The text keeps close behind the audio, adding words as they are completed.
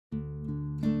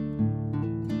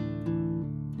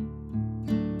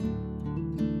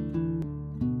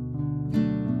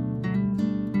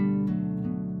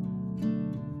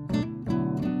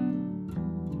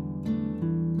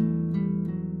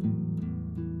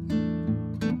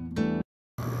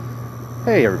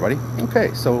Hey everybody.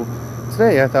 Okay, so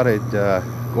today I thought I'd go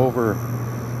over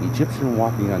Egyptian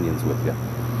walking onions with you.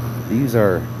 These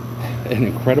are an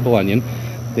incredible onion.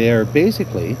 They're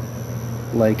basically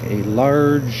like a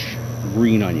large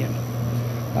green onion.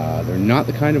 They're not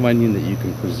the kind of onion that you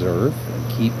can preserve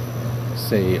and keep,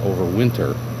 say, over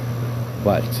winter,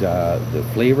 but the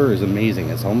flavor is amazing.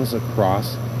 It's almost a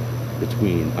cross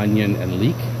between onion and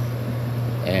leek,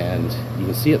 and you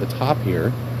can see at the top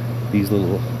here these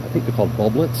little, I think they're called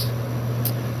bulblets.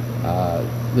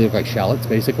 They look like shallots,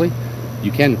 basically.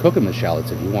 You can cook them as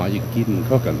shallots if you want. You can keep them and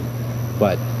cook them.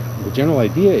 But the general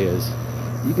idea is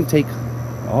you can take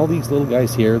all these little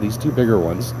guys here, these two bigger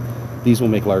ones. These will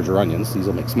make larger onions. These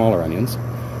will make smaller onions.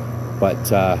 But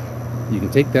you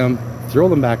can take them, throw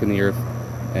them back in the earth,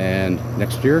 and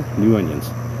next year, new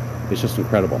onions. It's just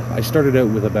incredible. I started out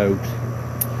with about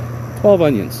 12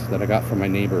 onions that I got from my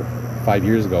neighbor 5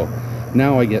 years ago.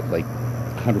 Now I get like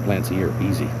 100 plants a year,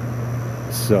 easy.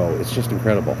 So it's just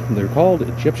incredible. They're called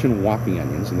Egyptian walking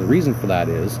onions, and the reason for that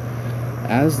is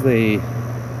as they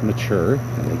mature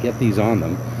and they get these on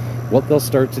them, what they'll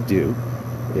start to do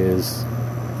is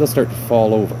they'll start to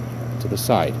fall over to the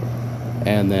side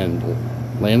and then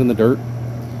land in the dirt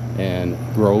and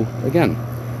grow again.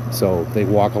 So they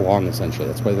walk along, essentially.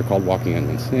 That's why they're called walking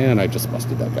onions. And I just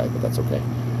busted that guy, but that's okay.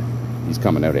 He's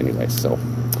coming out anyway. So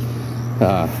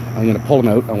I'm going to pull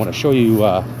them out. I want to show you,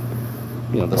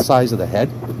 the size of the head.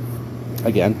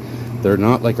 Again, they're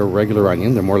not like a regular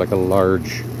onion. They're more like a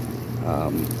large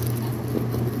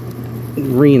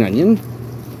green onion.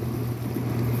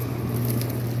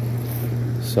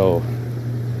 So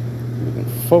we can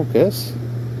focus.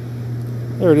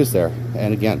 There it is there.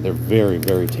 And again, they're very,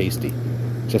 very tasty.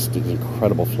 Just an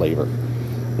incredible flavor.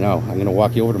 Now, I'm going to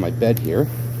walk you over to my bed here.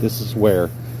 This is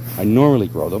where I normally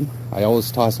grow them. I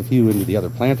always toss a few into the other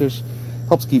planters.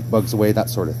 Helps keep bugs away, that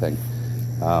sort of thing.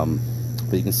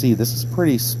 But you can see this is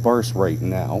pretty sparse right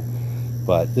now.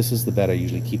 But this is the bed I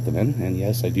usually keep them in. And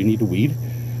yes, I do need to weed.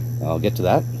 I'll get to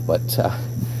that. But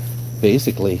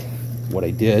basically, what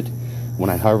I did when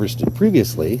I harvested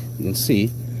previously, you can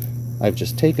see I've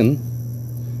just taken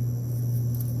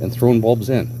and thrown bulbs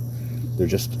in. They're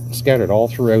just scattered all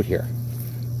throughout here.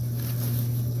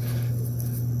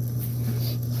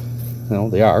 No,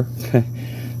 they are.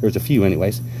 There's a few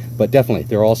anyways, but definitely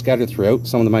they're all scattered throughout.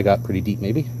 Some of them I got pretty deep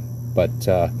maybe, but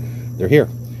they're here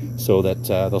so that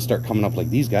they'll start coming up like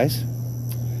these guys,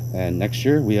 and next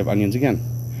year we have onions again.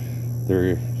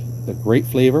 They're a great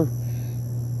flavor,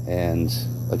 and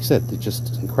like I said, they're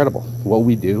just incredible. What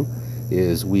we do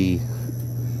is we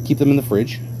keep them in the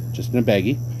fridge, just in a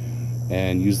baggie,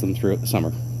 and use them throughout the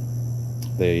summer.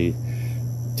 They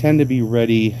tend to be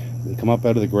ready. They come up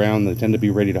out of the ground. They tend to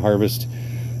be ready to harvest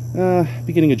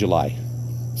beginning of July,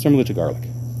 similar to garlic.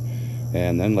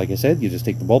 And then, like I said, you just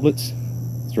take the bulblets,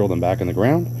 throw them back in the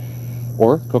ground,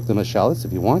 or cook them as shallots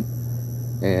if you want,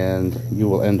 and you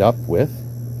will end up with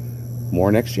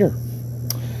more next year.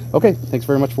 Okay, thanks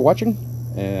very much for watching,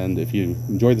 and if you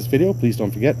enjoyed this video, please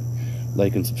don't forget,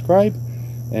 like and subscribe,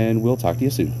 and we'll talk to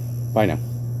you soon. Bye now.